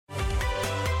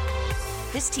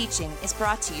This teaching is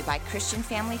brought to you by Christian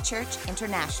Family Church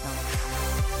International.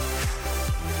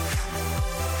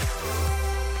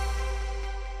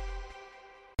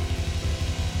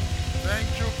 Thank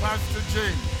you, Pastor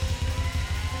James.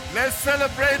 Let's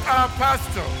celebrate our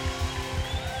pastor.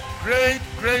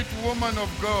 Great woman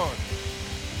of God.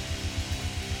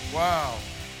 Wow.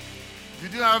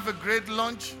 Did you have a great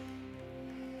lunch?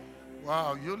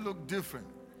 Wow, you look different.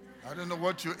 I don't know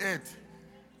what you ate,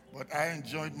 but I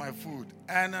enjoyed my food.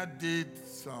 Anna did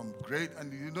some great,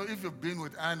 and you know, if you've been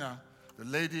with Anna, the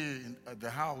lady at the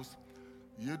house,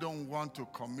 you don't want to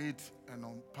commit an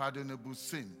unpardonable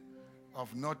sin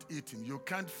of not eating. You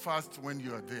can't fast when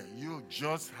you are there. You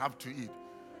just have to eat.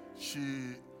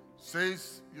 She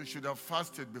says you should have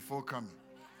fasted before coming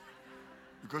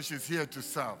because she's here to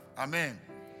serve. Amen.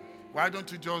 Why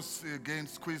don't you just again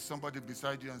squeeze somebody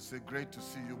beside you and say, great to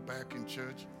see you back in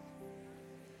church.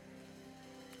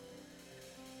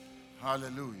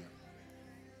 Hallelujah.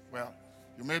 Well,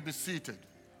 you may be seated.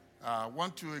 I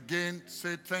want to again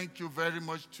say thank you very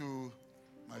much to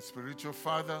my spiritual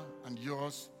father and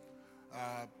yours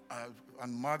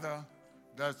and mother.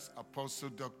 That's Apostle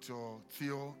Dr.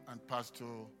 Theo and Pastor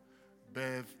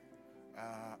Bev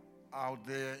out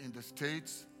there in the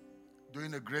States,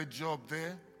 doing a great job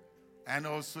there and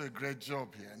also a great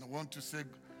job here. And I want to say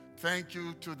thank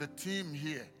you to the team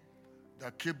here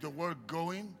that keep the work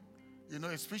going. You know,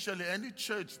 especially any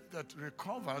church that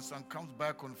recovers and comes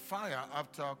back on fire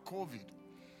after COVID.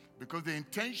 Because the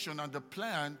intention and the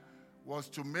plan was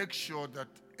to make sure that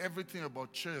everything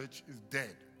about church is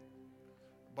dead.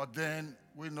 But then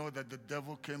we know that the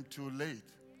devil came too late.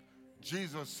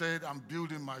 Jesus said, I'm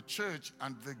building my church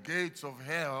and the gates of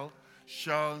hell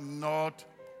shall not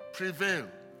prevail.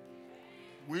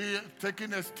 We're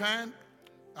taking a stand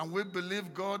and we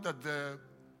believe, God, that the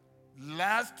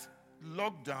last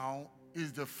lockdown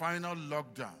is the final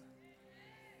lockdown.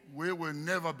 We will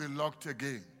never be locked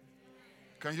again.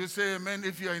 Can you say amen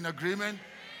if you're in agreement?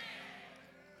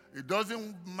 It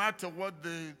doesn't matter what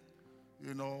they,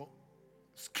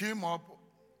 scheme up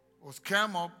or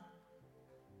scam up.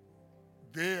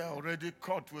 They are already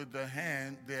caught with their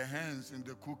hands in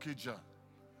the cookie jar.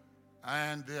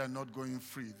 And they are not going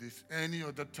free. This any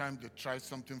other time they try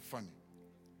something funny.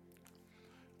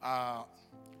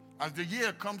 As the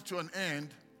year comes to an end,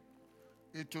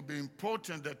 it will be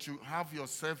important that you have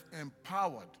yourself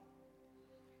empowered.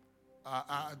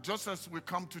 Just as we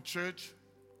come to church,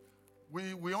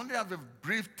 we only have a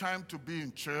brief time to be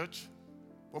in church,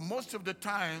 but most of the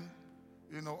time,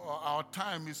 our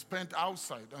time is spent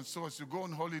outside. And so as you go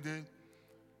on holiday,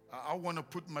 I want to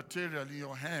put material in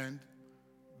your hand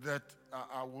that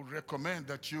I would recommend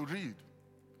that you read.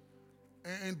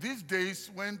 In these days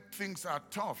when things are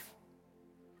tough,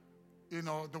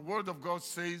 the Word of God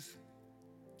says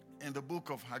in the book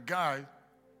of Haggai,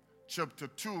 chapter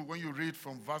 2, when you read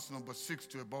from verse number 6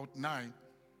 to about 9,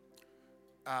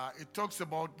 it talks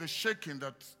about the shaking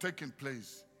that's taking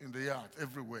place in the earth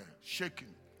everywhere,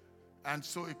 shaking. And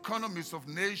so economies of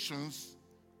nations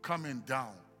coming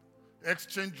down,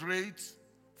 exchange rates,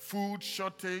 food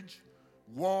shortage,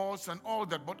 wars and all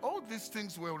that. But all these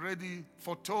things were already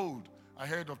foretold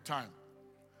ahead of time.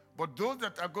 But those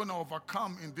that are going to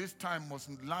overcome in this time must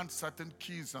learn certain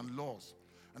keys and laws.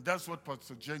 And that's what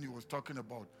Pastor Jenny was talking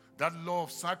about, that law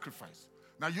of sacrifice.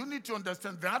 Now you need to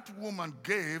understand that woman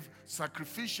gave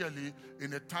sacrificially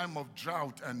in a time of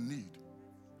drought and need.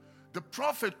 The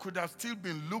prophet could have still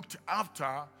been looked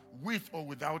after with or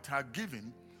without her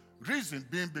giving. Reason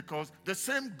being because the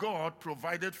same God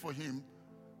provided for him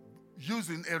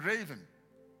using a raven.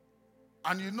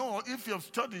 And if you have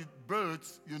studied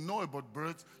birds, you know about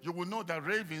birds, you will know that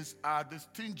ravens are the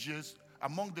stingiest,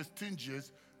 among the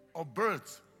stingiest of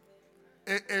birds.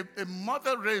 A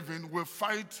mother raven will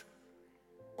fight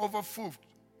over food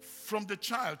from the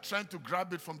child, trying to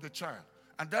grab it from the child.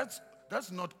 And that's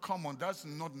not common, that's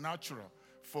not natural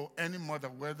for any mother,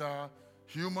 whether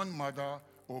human mother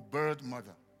or bird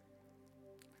mother.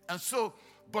 And so,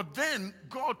 but then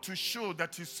God, to show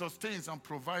that he sustains and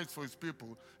provides for his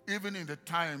people, even in the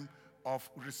time of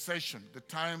recession, the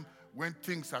time when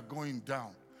things are going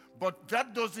down. But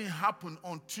that doesn't happen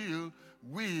until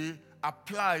we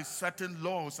apply certain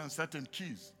laws and certain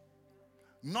keys.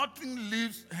 Nothing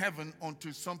leaves heaven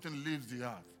until something leaves the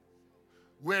earth.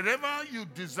 Wherever you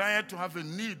desire to have a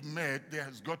need met, there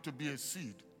has got to be a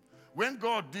seed. When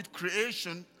God did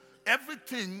creation,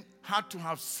 everything had to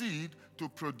have seed to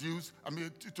produce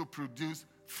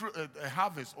a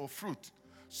harvest or fruit.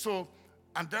 So,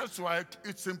 and that's why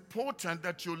it's important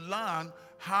that you learn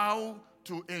how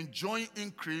to enjoy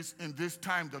increase in this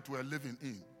time that we're living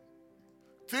in.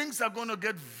 Things are going to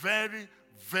get very,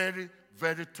 very,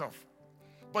 very tough.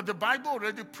 But the Bible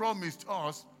already promised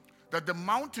us that the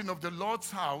mountain of the Lord's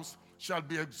house shall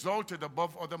be exalted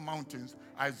above other mountains.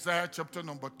 Isaiah chapter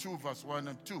number 2, verse 1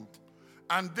 and 2.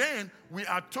 And then we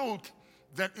are told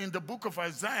that in the book of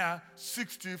Isaiah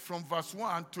 60 from verse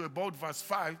 1 to about verse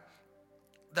 5,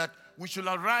 that we shall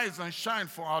arise and shine,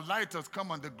 for our light has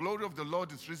come, and the glory of the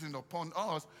Lord is risen upon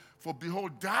us. For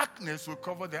behold, darkness will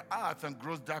cover the earth, and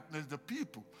gross darkness the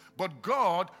people. But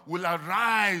God will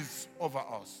arise over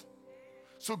us.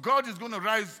 So God is going to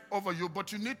rise over you,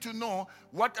 but you need to know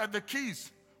what are the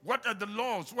keys, what are the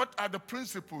laws, what are the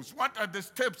principles, what are the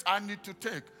steps I need to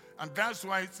take. And that's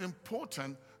why it's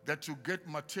important that you get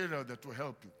material that will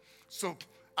help you. So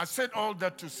I said all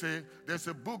that to say there's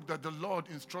a book that the Lord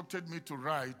instructed me to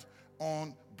write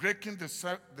on breaking the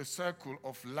circle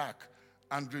of lack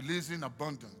and releasing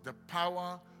abundance, the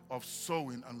power of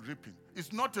sowing and reaping.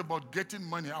 It's not about getting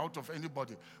money out of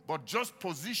anybody, but just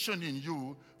positioning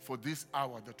you for this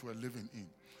hour that we're living in.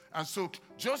 And so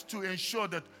just to ensure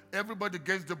that everybody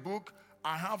gets the book,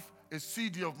 I have a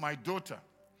CD of my daughter.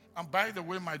 And by the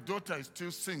way, my daughter is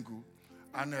still single.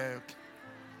 And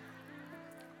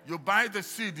you buy the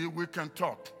CD, we can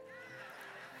talk.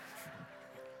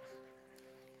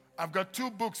 I've got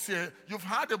 2 books here. You've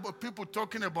heard about people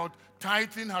talking about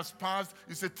tithing has passed.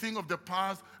 It's a thing of the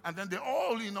past. And then they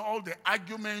all, all the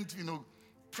argument,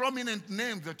 prominent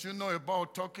names that you know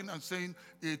about talking and saying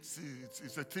it's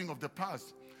a thing of the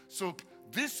past. So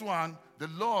this one, the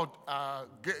Lord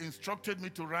instructed me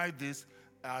to write this,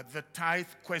 the tithe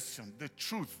question, the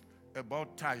truth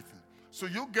about tithing. So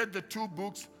you get the 2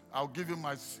 books. I'll give you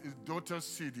my daughter's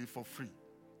CD for free.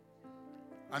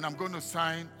 And I'm going to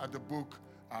sign at the book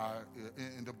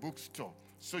in the bookstore.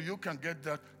 So you can get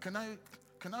that. Can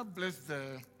I bless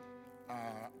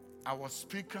our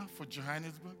speaker for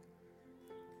Johannesburg?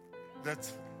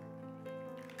 That's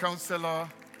Councillor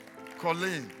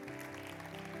Colleen.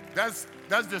 That's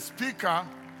the speaker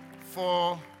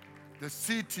for the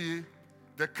city,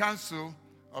 the council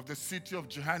of the city of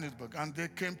Johannesburg. And they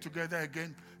came together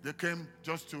again. They came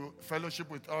just to fellowship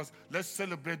with us. Let's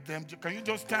celebrate them. Can you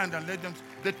just stand and let them,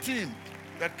 the team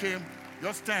that came,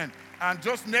 just stand. And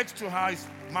just next to her is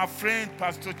my friend,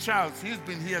 Pastor Charles. He's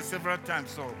been here several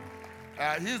times. So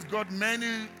he's got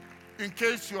many, in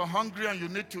case you're hungry and you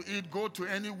need to eat, go to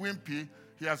any Wimpy.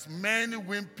 He has many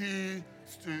Wimpy,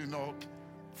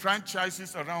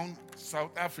 franchises around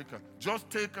South Africa. Just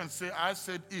take and say, I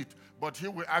said eat, but he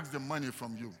will ask the money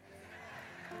from you.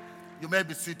 You may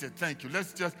be seated. Thank you.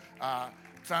 Let's just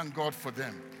thank God for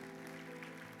them.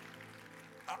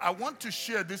 I want to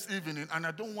share this evening, and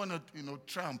I don't want to,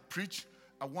 try and preach.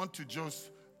 I want to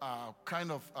just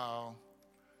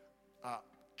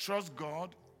trust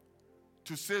God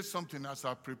to say something as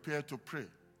I prepare to pray.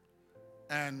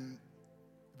 And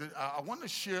I want to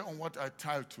share on what I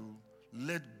titled,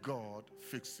 Let God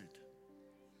Fix It.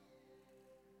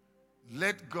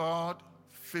 Let God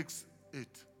fix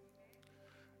it.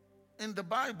 In the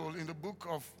Bible, in the book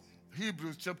of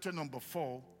Hebrews, chapter number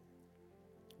 4,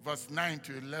 verse 9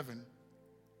 to 11,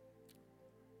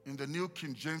 in the New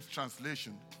King James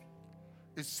translation,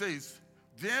 it says,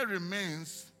 there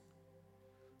remains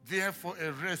therefore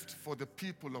a rest for the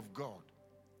people of God.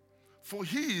 For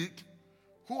he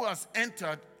who has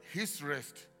entered his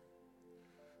rest,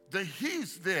 the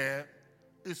his there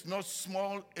is not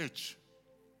small h,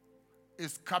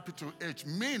 it's capital H,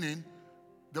 meaning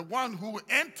the one who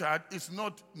entered is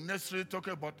not necessarily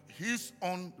talking about his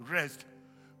own rest,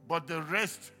 but the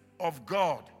rest of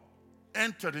God,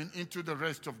 entering into the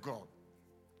rest of God.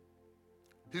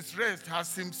 His rest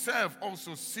has himself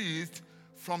also ceased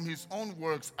from his own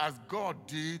works as God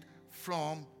did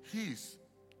from his.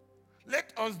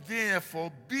 Let us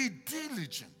therefore be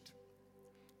diligent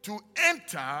to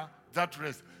enter that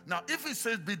rest. Now, if it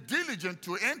says be diligent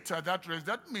to enter that rest,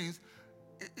 that means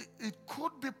it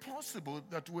could be possible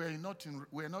that we're not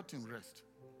in rest.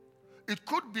 It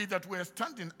could be that we're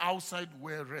standing outside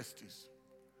where rest is.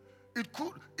 It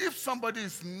could, if somebody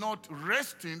is not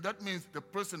resting, that means the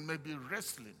person may be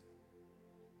wrestling.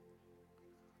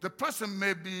 The person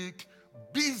may be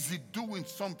busy doing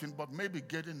something, but maybe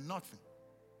getting nothing.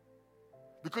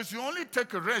 Because you only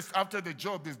take a rest after the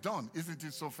job is done. Isn't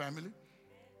it so, family?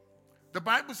 The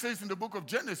Bible says in the book of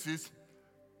Genesis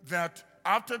that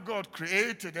after God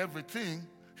created everything,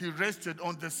 he rested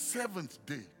on the 7th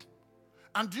day.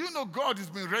 And do you know God has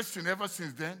been resting ever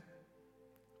since then?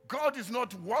 God is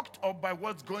not worked up by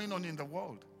what's going on in the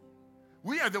world.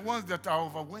 We are the ones that are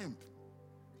overwhelmed.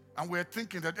 And we're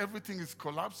thinking that everything is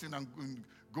collapsing and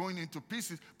going into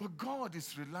pieces. But God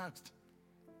is relaxed.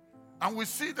 And we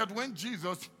see that when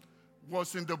Jesus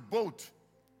was in the boat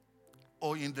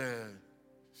or in the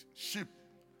ship.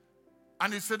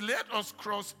 And he said, let us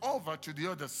cross over to the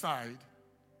other side.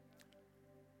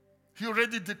 He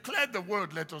already declared the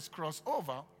word, let us cross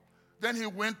over. Then he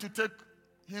went to take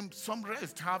him some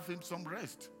rest, have him some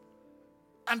rest.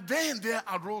 And then there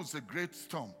arose a great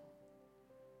storm.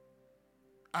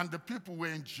 And the people were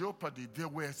in jeopardy. They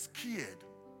were scared.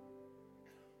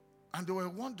 And they were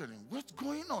wondering, what's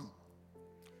going on?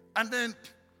 And then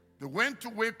they went to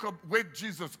wake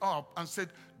Jesus up and said,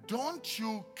 don't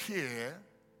you care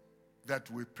that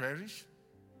we perish?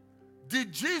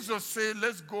 Did Jesus say,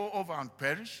 let's go over and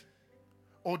perish?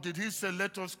 Or did he say,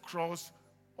 let us cross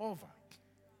over?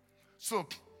 So,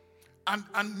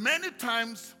 and many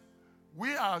times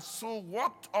we are so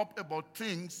worked up about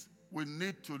things we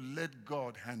need to let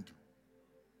God handle.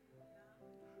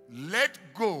 Let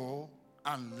go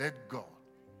and let God.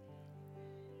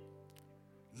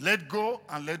 Let go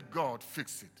and let God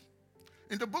fix it.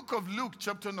 In the book of Luke,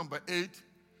 chapter number 8,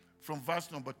 from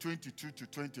verse number 22 to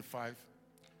 25,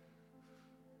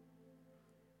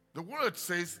 the word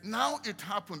says, now it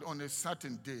happened on a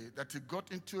certain day that he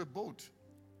got into a boat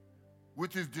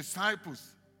with his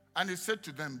disciples, and he said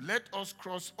to them, let us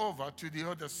cross over to the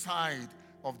other side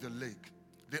of the lake.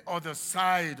 The other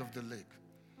side of the lake.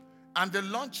 And they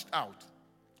launched out.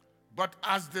 But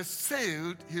as they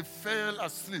sailed, he fell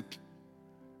asleep.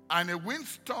 And a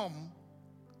windstorm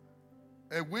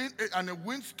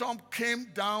came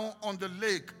down on the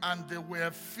lake, and they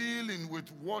were filling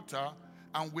with water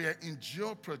and were in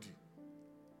jeopardy.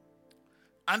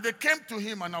 And they came to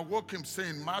him and awoke him,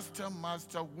 saying, Master,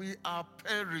 Master, we are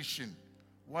perishing.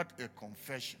 What a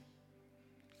confession.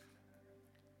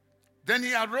 Then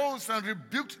he arose and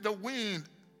rebuked the wind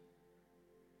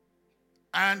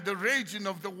and the raging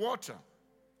of the water,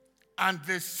 and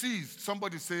they ceased.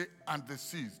 Somebody say, and they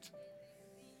ceased.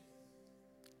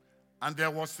 And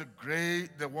there was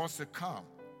a calm.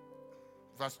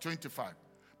 Verse 25.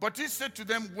 But he said to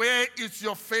them, where is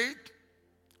your faith?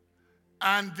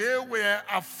 And they were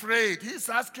afraid. He's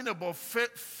asking about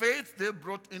faith. Faith they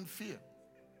brought in fear.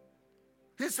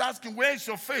 He's asking, where is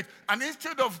your faith? And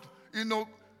instead of,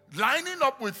 lining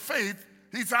up with faith,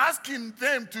 he's asking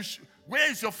them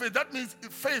where is your faith? That means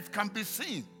faith can be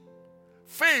seen.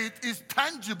 Faith is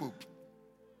tangible.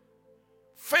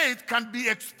 Faith can be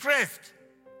expressed.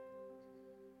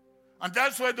 And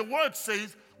that's why the word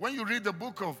says, when you read the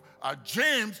book of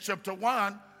James chapter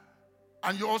 1,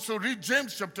 and you also read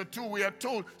James chapter 2, we are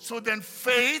told, so then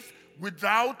faith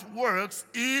without works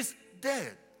is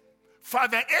dead.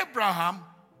 Father Abraham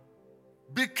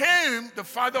became the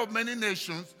father of many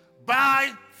nations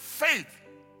by faith.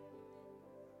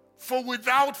 For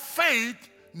without faith,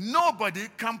 nobody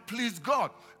can please God.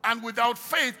 And without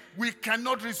faith, we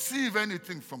cannot receive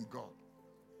anything from God.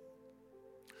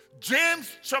 James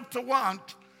chapter 1,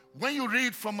 when you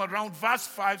read from around verse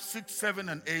 5, 6, 7,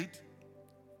 and 8,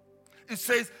 it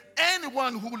says,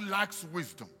 anyone who lacks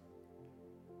wisdom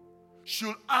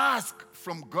should ask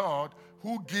from God,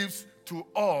 who gives to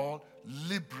all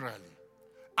liberally.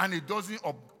 And he doesn't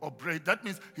upbraid. That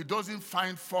means he doesn't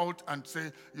find fault and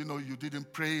say, you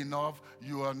didn't pray enough,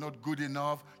 you are not good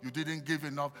enough, you didn't give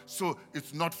enough, so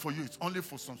it's not for you. It's only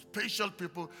for some special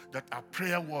people that are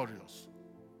prayer warriors.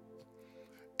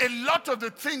 A lot of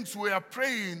the things we are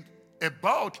praying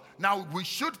about, now we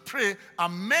should pray,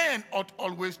 and men ought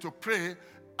always to pray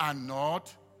and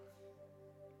not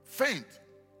faint.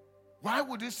 Why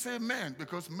would he say men?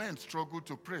 Because men struggle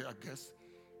to pray, I guess.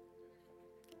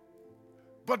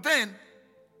 But then,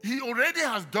 he already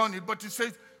has done it, but he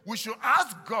says, we should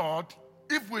ask God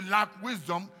if we lack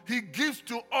wisdom. He gives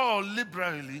to all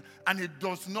liberally, and he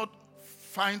does not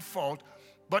find fault.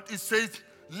 But he says,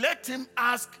 let him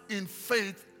ask in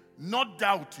faith, not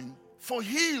doubting. For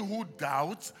he who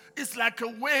doubts is like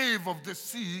a wave of the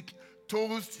sea,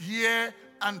 tossed here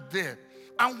and there.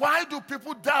 And why do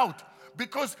people doubt?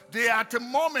 Because they are at a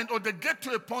moment, or they get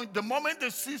to a point, the moment they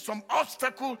see some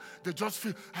obstacle, they just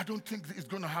feel, I don't think it's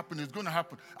going to happen, it's going to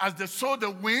happen. As they saw the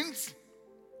winds,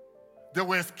 they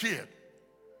were scared.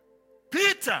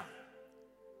 Peter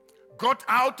got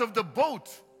out of the boat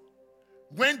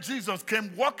when Jesus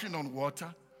came walking on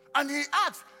water, and he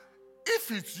asked, if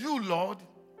it's you, Lord,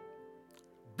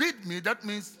 bid me, that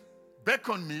means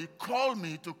beckon me, call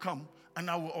me to come, and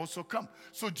I will also come.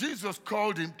 So Jesus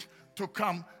called him to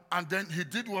come, and then he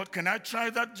did what? Can I try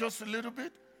that just a little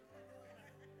bit?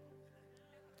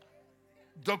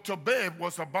 Dr. Babe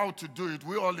was about to do it.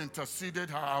 We all interceded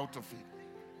her out of it.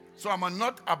 So I'm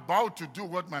not about to do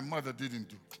what my mother didn't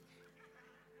do.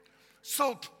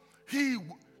 So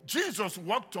Jesus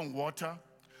walked on water,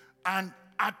 and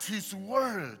at his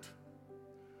word,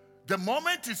 The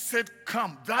moment he said,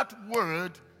 come, that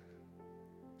word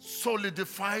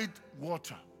solidified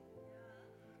water.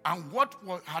 And what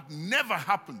had never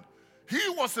happened, he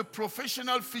was a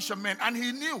professional fisherman, and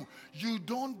he knew you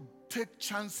don't take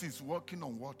chances walking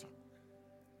on water.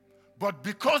 But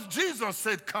because Jesus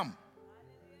said, come,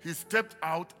 he stepped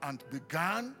out and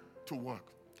began to work.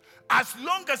 As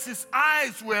long as his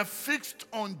eyes were fixed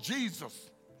on Jesus,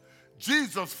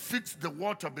 Jesus fixed the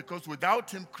water, because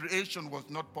without him, creation was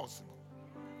not possible.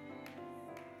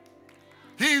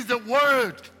 He is the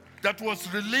word that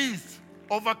was released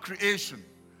over creation,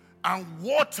 and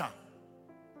water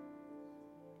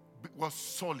was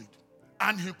solid,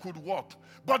 and he could walk.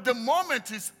 But the moment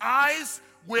his eyes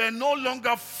were no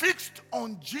longer fixed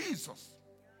on Jesus,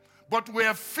 but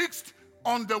were fixed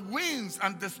on the winds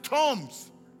and the storms,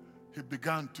 he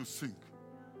began to sink.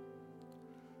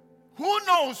 Who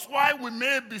knows why we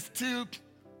may be still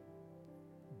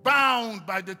bound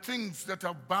by the things that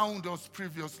have bound us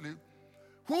previously?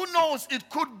 Who knows? It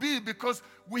could be because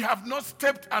we have not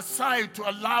stepped aside to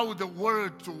allow the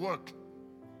word to work.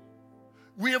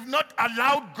 We have not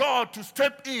allowed God to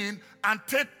step in and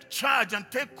take charge and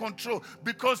take control,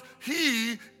 because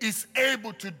he is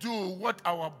able to do what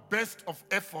our best of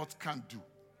efforts can do.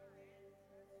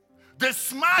 The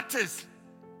smartest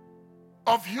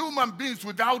of human beings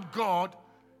without God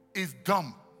is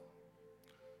dumb.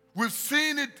 We've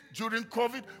seen it during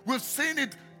COVID. We've seen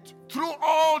it through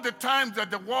all the times that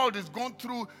the world has gone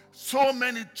through so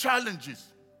many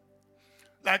challenges.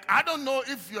 Like, I don't know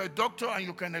if you're a doctor and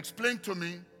you can explain to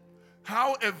me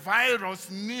how a virus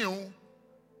knew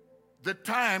the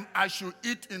time I should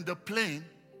eat in the plane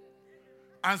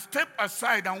and step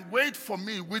aside and wait for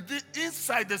me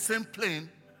inside the same plane.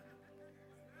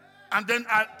 And then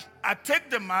I take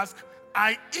the mask,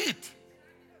 I eat.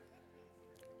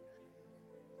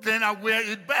 Then I wear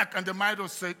it back, and the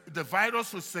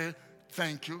virus will say,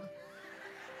 thank you.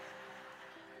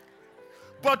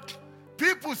 But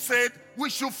people said we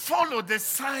should follow the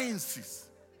sciences.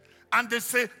 And they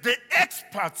say the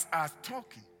experts are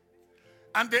talking.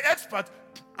 And the experts,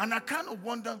 and I kind of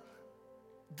wonder,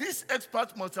 these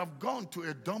experts must have gone to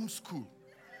a dumb school.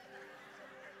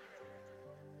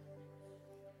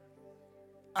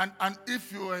 And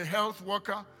if you're a health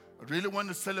worker, I really want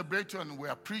to celebrate you, and we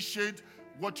appreciate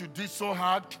what you did so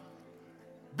hard.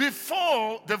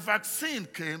 Before the vaccine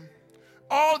came,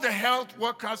 all the health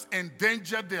workers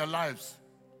endangered their lives.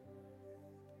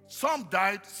 Some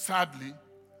died, sadly,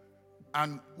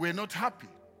 and we're not happy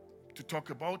to talk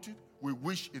about it. We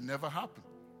wish it never happened.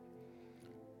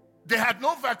 They had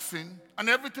no vaccine, and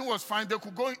everything was fine. They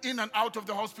could go in and out of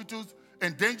the hospitals,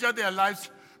 endanger their lives.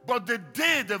 But the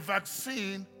day the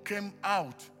vaccine came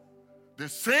out, the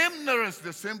same nurse,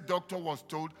 the same doctor was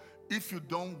told, if you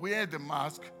don't wear the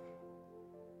mask,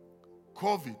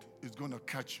 COVID is going to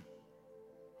catch you.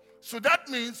 So that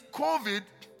means COVID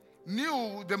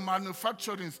knew the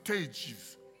manufacturing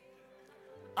stages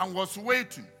and was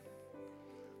waiting.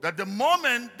 That the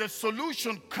moment the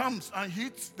solution comes and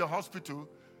hits the hospital,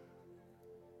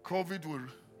 COVID will.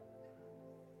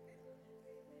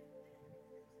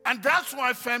 And that's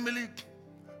why, family,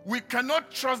 we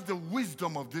cannot trust the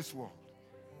wisdom of this world.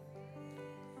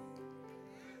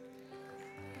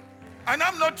 And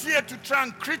I'm not here to try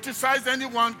and criticize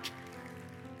anyone.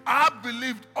 I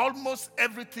believed almost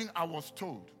everything I was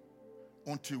told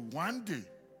until one day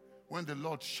when the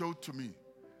Lord showed to me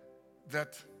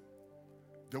that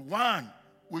the one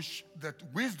that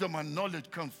wisdom and knowledge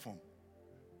comes from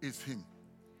is him.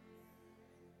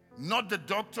 Not the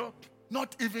doctor,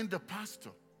 not even the pastor.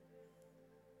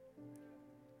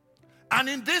 And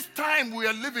in this time we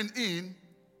are living in,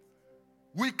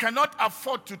 we cannot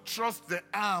afford to trust the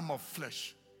arm of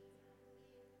flesh.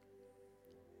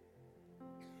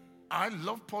 I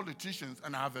love politicians,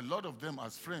 and I have a lot of them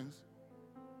as friends.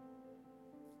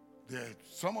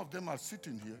 Some of them are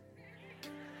sitting here.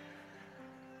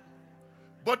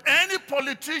 But any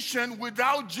politician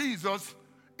without Jesus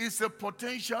is a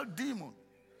potential demon.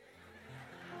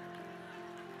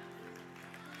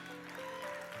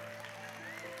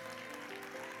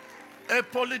 A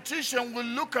politician will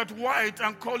look at white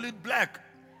and call it black.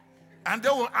 And they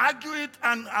will argue it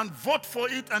and vote for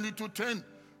it, and it will turn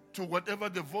to whatever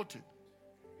they voted.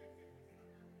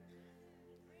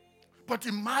 But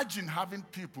imagine having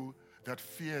people that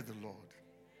fear the Lord.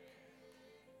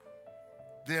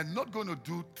 They are not going to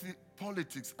do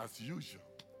politics as usual.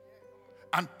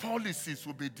 And policies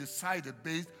will be decided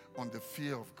based on the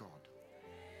fear of God.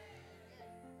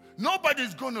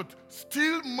 Nobody's going to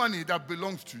steal money that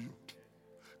belongs to you.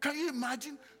 Can you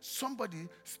imagine somebody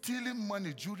stealing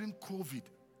money during COVID?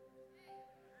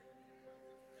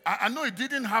 I know it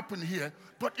didn't happen here,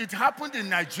 but it happened in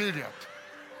Nigeria.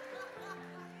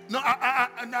 No,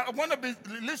 I want to be,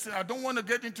 listen, I don't want to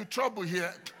get into trouble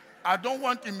here. I don't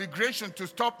want immigration to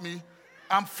stop me.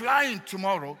 I'm flying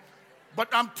tomorrow. But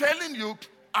I'm telling you,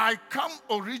 I come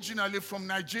originally from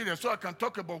Nigeria, so I can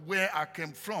talk about where I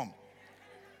came from.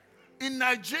 In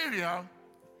Nigeria,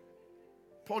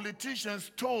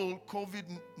 politicians stole COVID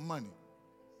money.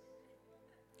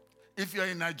 If you're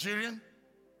a Nigerian,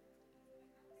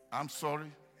 I'm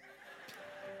sorry.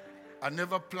 I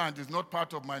never planned. It's not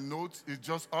part of my notes. It's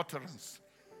just utterance.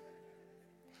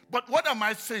 But what am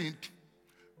I saying?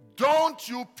 Don't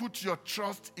you put your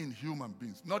trust in human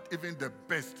beings, not even the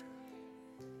best.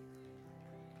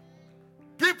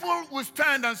 People will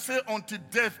stand and say, until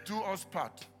death do us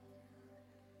part.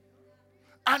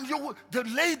 And the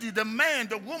lady, the man,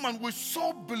 the woman will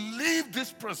so believe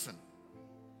this person.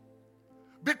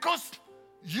 Because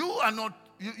you're not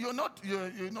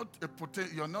a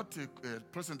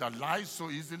person that lies so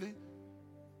easily.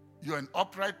 You're an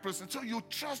upright person, so you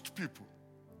trust people.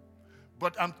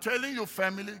 But I'm telling you,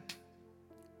 family,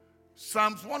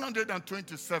 Psalms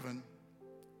 127,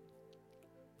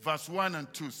 verse 1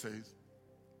 and 2 says,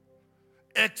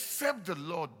 except the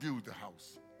Lord build the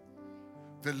house,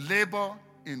 they labor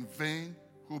in vain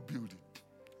who build it.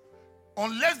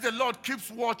 Unless the Lord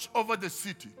keeps watch over the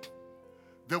city,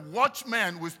 the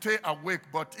watchman will stay awake,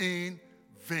 but in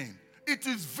vain. It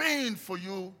is vain for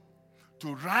you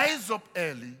to rise up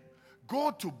early,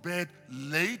 go to bed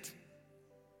late.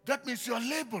 That means you're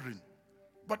laboring.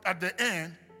 But at the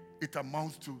end, it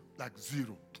amounts to like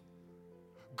zero.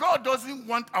 God doesn't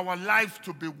want our lives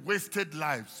to be wasted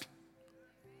lives.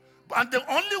 And the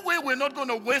only way we're not going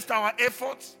to waste our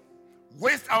efforts,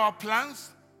 waste our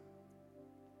plans,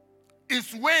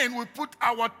 is when we put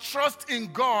our trust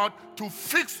in God to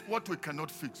fix what we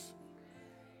cannot fix.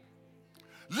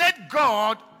 Let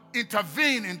God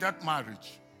intervene in that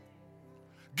marriage.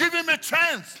 Give him a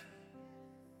chance.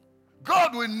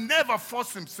 God will never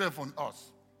force himself on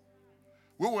us.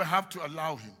 We will have to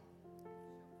allow him.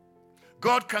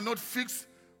 God cannot fix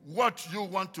what you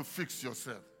want to fix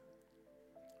yourself.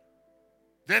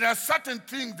 There are certain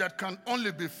things that can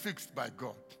only be fixed by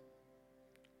God.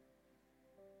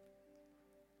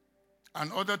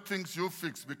 And other things you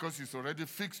fix because he's already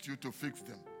fixed you to fix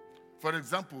them. For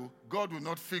example, God will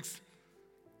not fix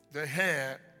the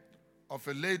hair of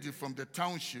a lady from the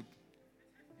township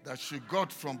that she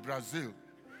got from Brazil.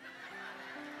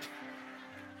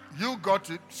 You got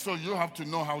it, so you have to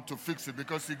know how to fix it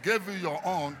because he gave you your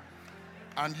own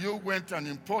and you went and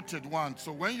imported one.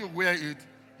 So when you wear it,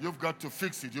 you've got to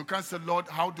fix it. You can't say, Lord,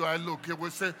 how do I look? He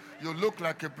will say, you look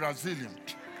like a Brazilian.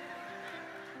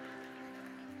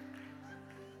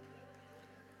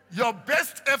 Your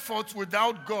best efforts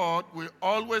without God will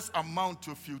always amount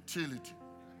to futility.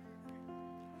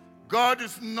 God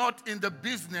is not in the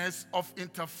business of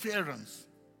interference.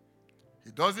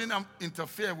 He doesn't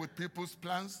interfere with people's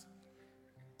plans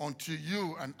until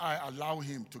you and I allow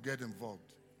him to get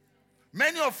involved.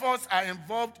 Many of us are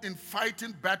involved in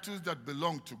fighting battles that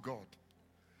belong to God.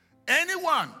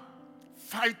 Anyone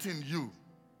fighting you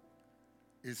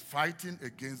is fighting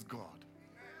against God.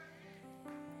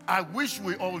 I wish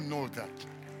we all know that.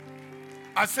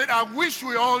 I said, I wish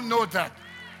we all know that.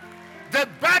 The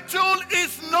battle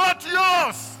is not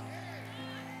yours.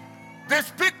 They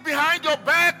speak behind your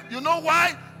back. You know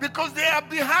why? Because they are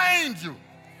behind you.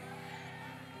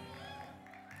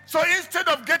 So instead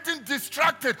of getting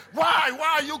distracted, why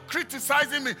are you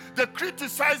criticizing me? They're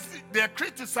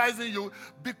criticizing you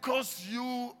because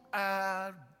you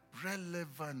are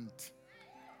relevant.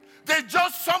 There's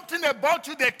just something about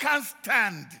you they can't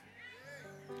stand.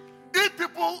 If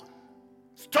people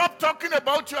stop talking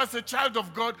about you as a child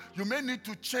of God, you may need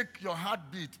to check your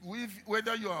heartbeat,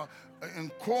 whether you are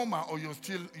in coma or you're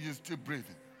still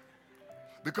breathing.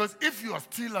 Because if you are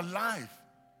still alive,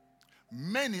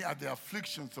 many are the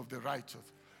afflictions of the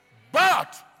righteous.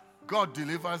 But God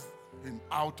delivers him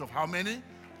out of how many?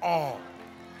 All.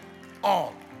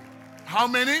 All. How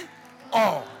many?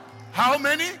 All. How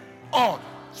many? All.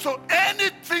 So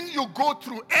anything you go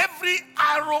through, every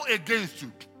arrow against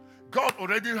you, God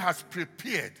already has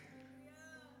prepared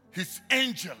his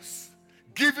angels,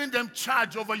 giving them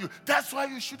charge over you. That's why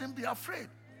you shouldn't be afraid.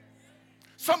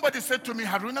 Somebody said to me,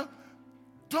 Haruna,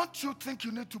 don't you think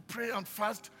you need to pray and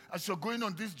fast as you're going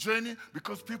on this journey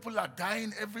because people are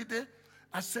dying every day?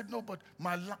 I said, no, but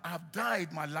I've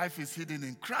died. My life is hidden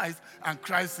in Christ and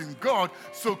Christ in God.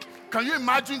 So can you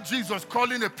imagine Jesus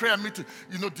calling a prayer meeting?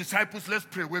 Disciples, let's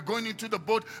pray. We're going into the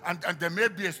boat and there may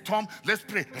be a storm. Let's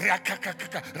pray. There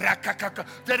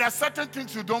are certain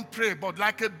things you don't pray, but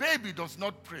like a baby does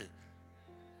not pray.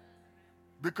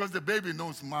 Because the baby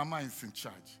knows mama is in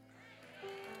charge.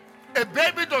 A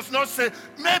baby does not say,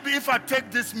 maybe if I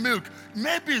take this milk,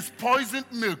 maybe it's poisoned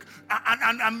milk,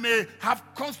 and I may have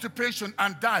constipation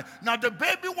and die. Now, the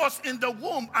baby was in the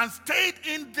womb and stayed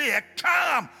in there,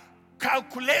 calm,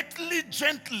 calculatedly,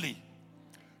 gently,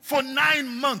 for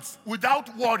 9 months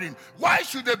without worrying. Why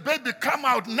should the baby come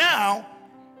out now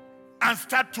and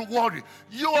start to worry?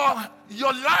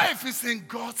 Your life is in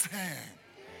God's hand.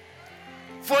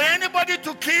 For anybody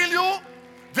to kill you,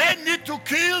 they need to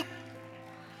kill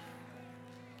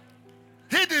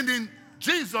hidden in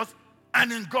Jesus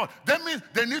and in God. That means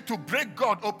they need to break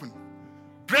God open.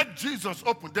 Break Jesus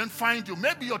open, then find you.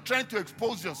 Maybe you're trying to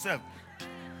expose yourself.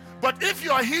 But if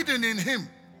you are hidden in him,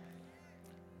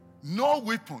 no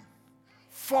weapon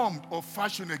formed or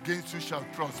fashioned against you shall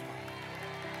prosper.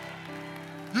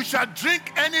 You shall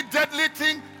drink any deadly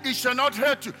thing, it shall not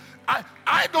hurt you.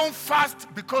 I don't fast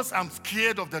because I'm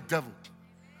scared of the devil.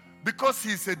 Because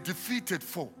he's a defeated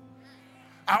foe.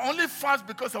 I only fast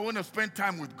because I want to spend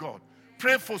time with God.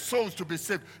 Pray for souls to be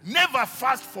saved. Never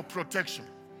fast for protection.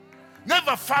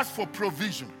 Never fast for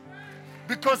provision.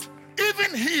 Because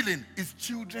even healing is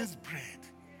children's bread.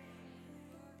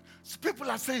 So people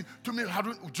are saying to me,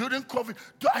 Harun, during COVID,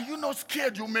 are you not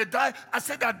scared you may die? I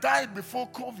said I died before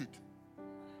COVID.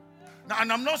 Now,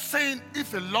 and I'm not saying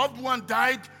if a loved one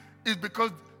died, it's because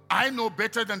I know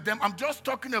better than them. I'm just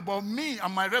talking about me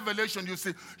and my revelation. You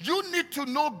see, you need to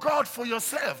know God for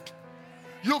yourself.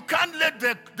 You can't let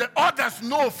the others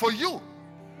know for you.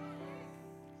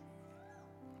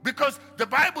 Because the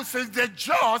Bible says the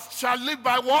just shall live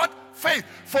by what? Faith.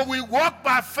 For we walk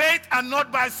by faith and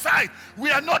not by sight.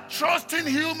 We are not trusting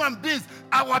human beings.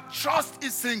 Our trust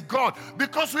is in God.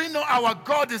 Because we know our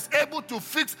God is able to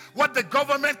fix what the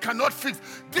government cannot fix.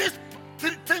 This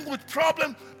thing with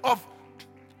problem of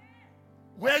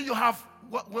where you have,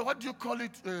 what do you call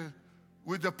it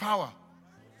with the power?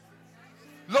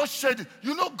 Load shedding.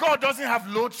 You know God doesn't have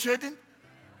load shedding?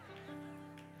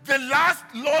 The last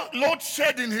load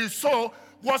shedding he saw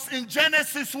was in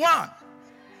Genesis 1.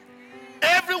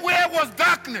 Everywhere was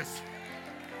darkness.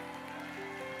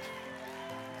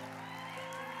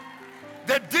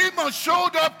 The demon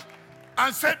showed up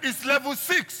and said it's level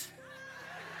 6.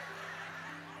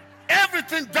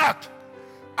 Everything dark.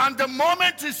 And the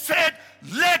moment he said,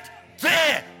 let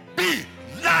there be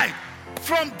light,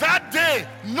 from that day,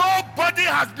 nobody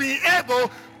has been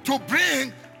able to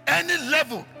bring any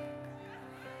level.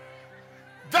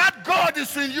 That God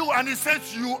is in you and he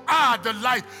says you are the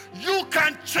light. You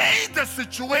can change the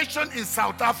situation in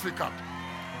South Africa.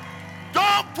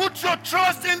 Don't put your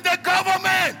trust in the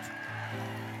government.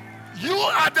 You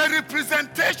are the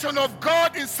representation of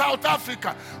God in South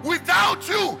Africa. Without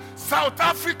you, South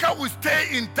Africa will stay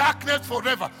in darkness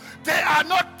forever. They are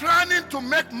not planning to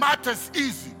make matters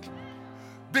easy.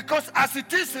 Because as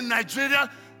it is in Nigeria,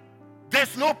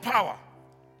 there's no power,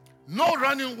 no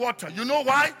running water. You know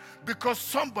why? Because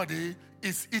somebody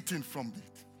is eating from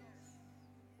it.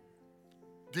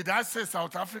 Did I say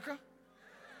South Africa?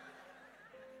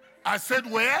 I said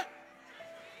where?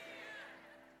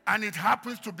 And it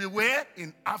happens to be where?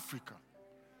 In Africa.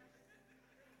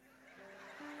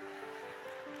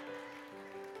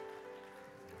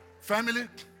 Family,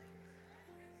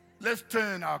 let's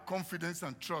turn our confidence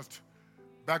and trust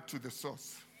back to the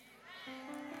source.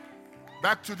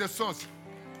 Back to the source.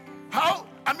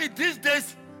 These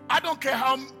days, I don't care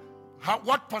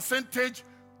what percentage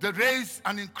they raise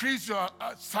and increase your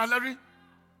salary,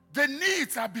 the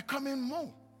needs are becoming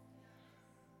more.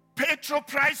 Petrol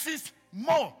prices,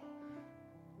 more.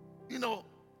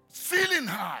 Ceiling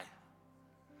high.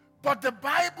 But the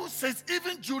Bible says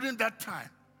even during that time,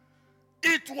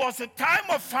 it was a time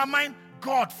of famine.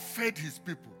 God fed his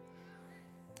people.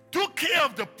 Took care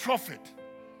of the prophet.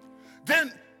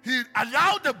 Then he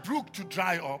allowed the brook to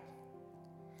dry up.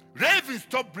 Ravens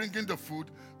stopped bringing the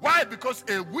food. Why? Because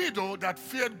a widow that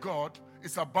feared God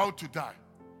is about to die.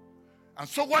 And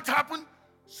so what happened?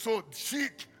 So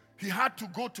he had to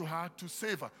go to her to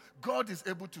save her. God is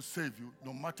able to save you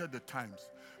no matter the times.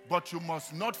 But you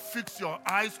must not fix your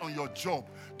eyes on your job.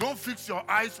 Don't fix your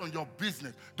eyes on your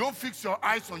business. Don't fix your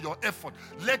eyes on your effort.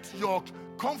 Let your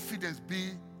confidence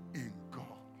be in God.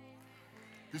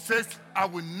 He says, I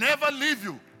will never leave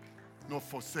you nor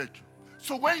forsake you.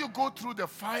 So when you go through the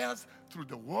fires, through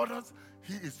the waters,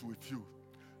 he is with you.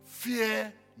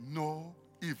 Fear no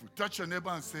evil. Touch your neighbor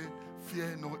and say,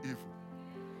 fear no evil.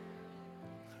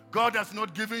 God has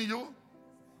not given you.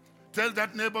 Tell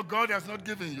that neighbor, God has not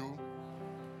given you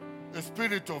a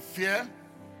spirit of fear,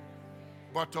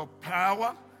 but of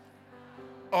power,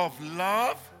 of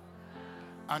love,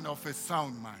 and of a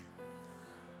sound mind.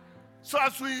 So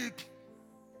as we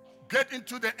get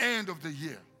into the end of the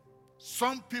year,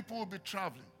 some people will be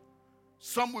traveling.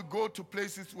 Some will go to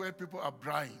places where people are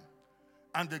buying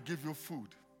and they give you food.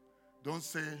 Don't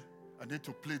say, I need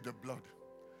to plead the blood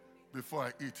before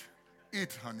I eat.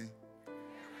 Eat, honey.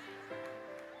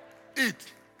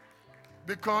 Eat.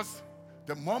 Because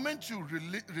the moment you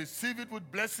receive it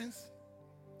with blessings,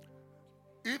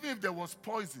 even if there was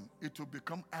poison, it will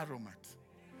become aromat.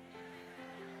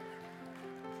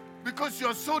 Because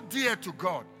you're so dear to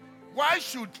God. Why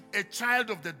should a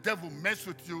child of the devil mess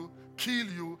with you, kill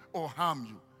you, or harm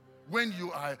you when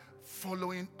you are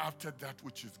following after that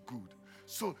which is good?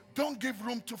 So don't give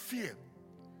room to fear.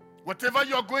 Whatever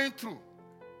you're going through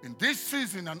in this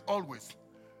season and always,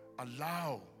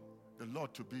 allow the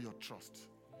Lord to be your trust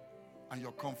and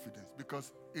your confidence,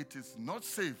 because it is not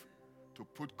safe to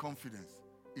put confidence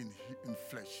in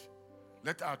flesh.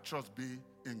 Let our trust be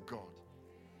in God.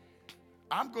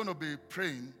 I'm going to be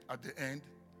praying at the end,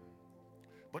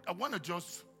 but I want to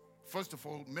just, first of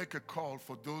all, make a call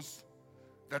for those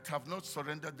that have not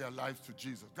surrendered their lives to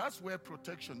Jesus. That's where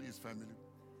protection is, family.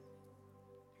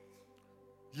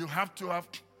 You have to have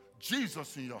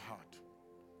Jesus in your heart.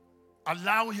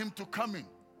 Allow him to come in.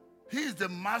 He is the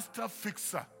master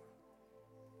fixer.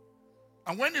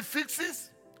 And when he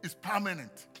fixes, it's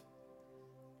permanent.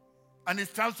 And it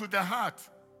starts with the heart.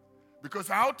 Because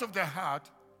out of the heart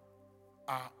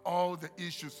are all the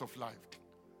issues of life.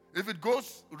 If it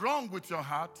goes wrong with your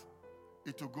heart,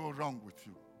 it will go wrong with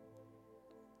you.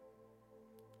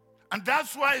 And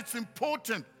that's why it's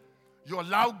important you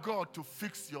allow God to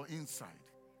fix your inside.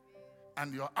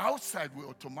 And your outside will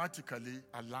automatically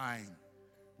align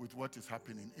with what is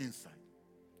happening inside.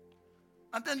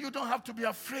 And then you don't have to be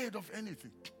afraid of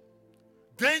anything.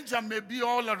 Danger may be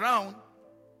all around,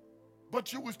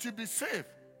 but you will still be safe.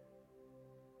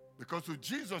 Because with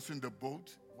Jesus in the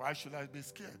boat, why should I be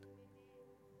scared?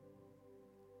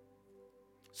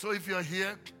 So if you're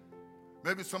here,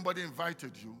 maybe somebody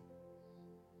invited you,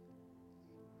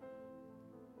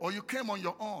 or you came on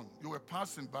your own, you were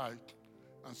passing by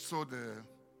and saw the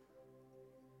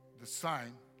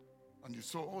sign, and you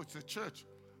saw, oh, it's a church.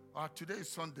 Today is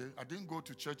Sunday. I didn't go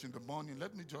to church in the morning.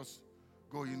 Let me just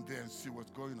go in there and see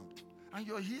what's going on. And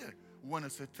you're here. We want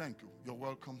to say thank you. You're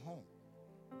welcome home.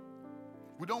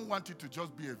 We don't want it to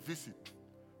just be a visit.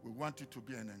 We want it to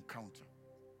be an encounter.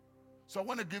 So I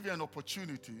want to give you an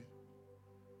opportunity.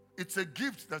 It's a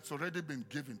gift that's already been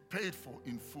given, paid for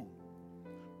in full.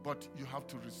 But you have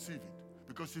to receive it.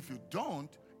 Because if you don't,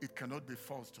 it cannot be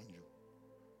forced on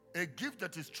you. A gift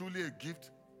that is truly a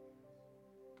gift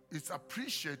is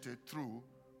appreciated through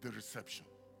the reception.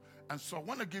 And so I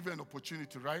want to give you an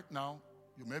opportunity right now.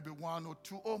 You may be one or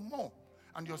two or more.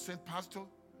 And you're saying, Pastor,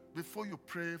 before you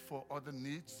pray for other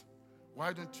needs,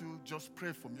 why don't you just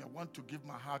pray for me? I want to give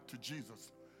my heart to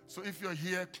Jesus. So if you're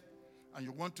here and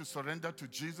you want to surrender to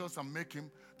Jesus and make him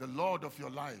the Lord of your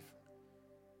life,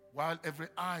 while every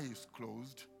eye is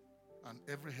closed and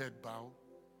every head bowed,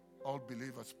 all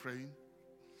believers praying,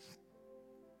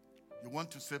 you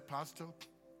want to say, Pastor,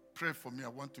 pray for me. I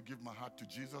want to give my heart to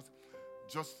Jesus.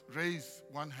 Just raise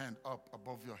one hand up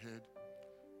above your head.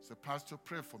 Say, Pastor,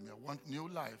 pray for me. I want new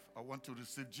life. I want to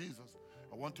receive Jesus.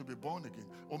 I want to be born again.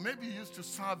 Or maybe you used to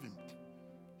serve him.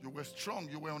 You were strong.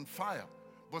 You were on fire.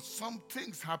 But some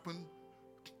things happened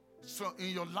in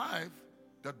your life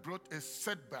that brought a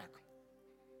setback.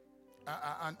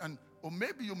 Or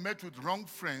maybe you met with wrong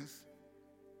friends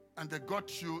and they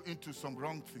got you into some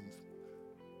wrong things.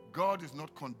 God is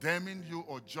not condemning you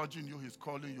or judging you. He's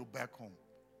calling you back home.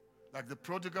 Like the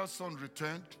prodigal son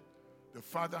returned, the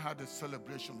father had a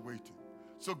celebration waiting.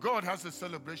 So God has a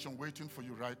celebration waiting for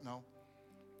you right now.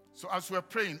 So as we're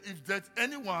praying, if there's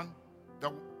anyone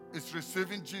that is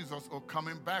receiving Jesus or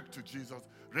coming back to Jesus,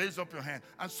 raise up your hand.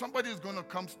 And somebody is going to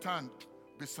come stand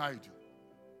beside you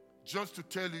just to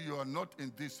tell you you are not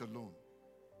in this alone.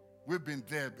 We've been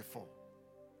there before.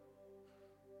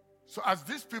 So as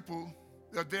these people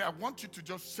are there, I want you to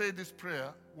just say this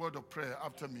prayer, word of prayer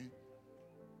after me.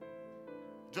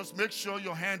 Just make sure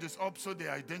your hand is up so they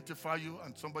identify you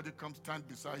and somebody comes stand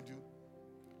beside you.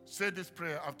 Say this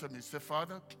prayer after me. Say,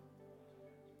 Father,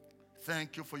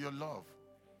 thank you for your love.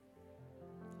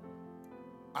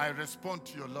 I respond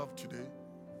to your love today.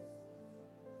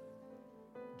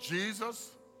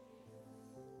 Jesus,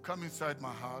 come inside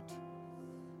my heart.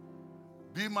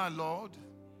 Be my Lord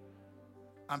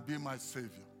and be my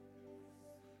Savior.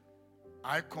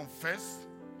 I confess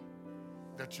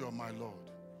that you're my Lord.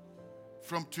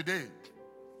 From today,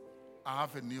 I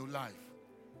have a new life.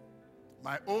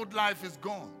 My old life is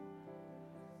gone.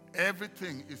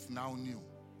 Everything is now new.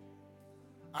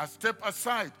 I step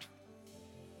aside.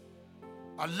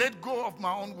 I let go of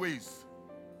my own ways.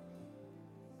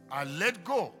 I let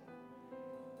go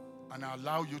and I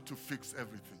allow you to fix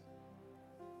everything.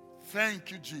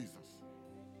 Thank you, Jesus,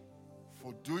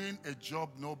 for doing a job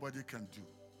nobody can do.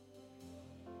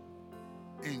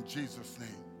 In Jesus' name.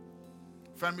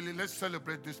 Family, let's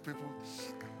celebrate these people.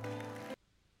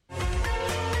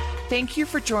 Thank you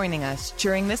for joining us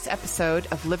during this episode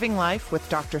of Living Life with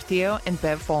Dr. Theo and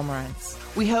Bev Wolmarans.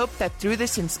 We hope that through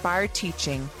this inspired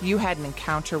teaching, you had an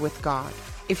encounter with God.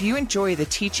 If you enjoy the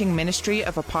teaching ministry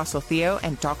of Apostle Theo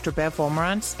and Dr. Bev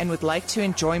Wolmarans and would like to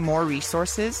enjoy more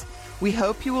resources, we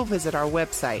hope you will visit our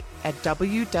website at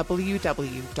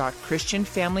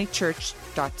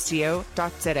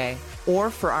www.christianfamilychurch.co.za, or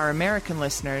for our American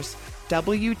listeners,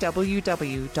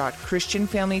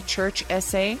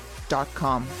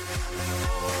 www.christianfamilychurchsa.com.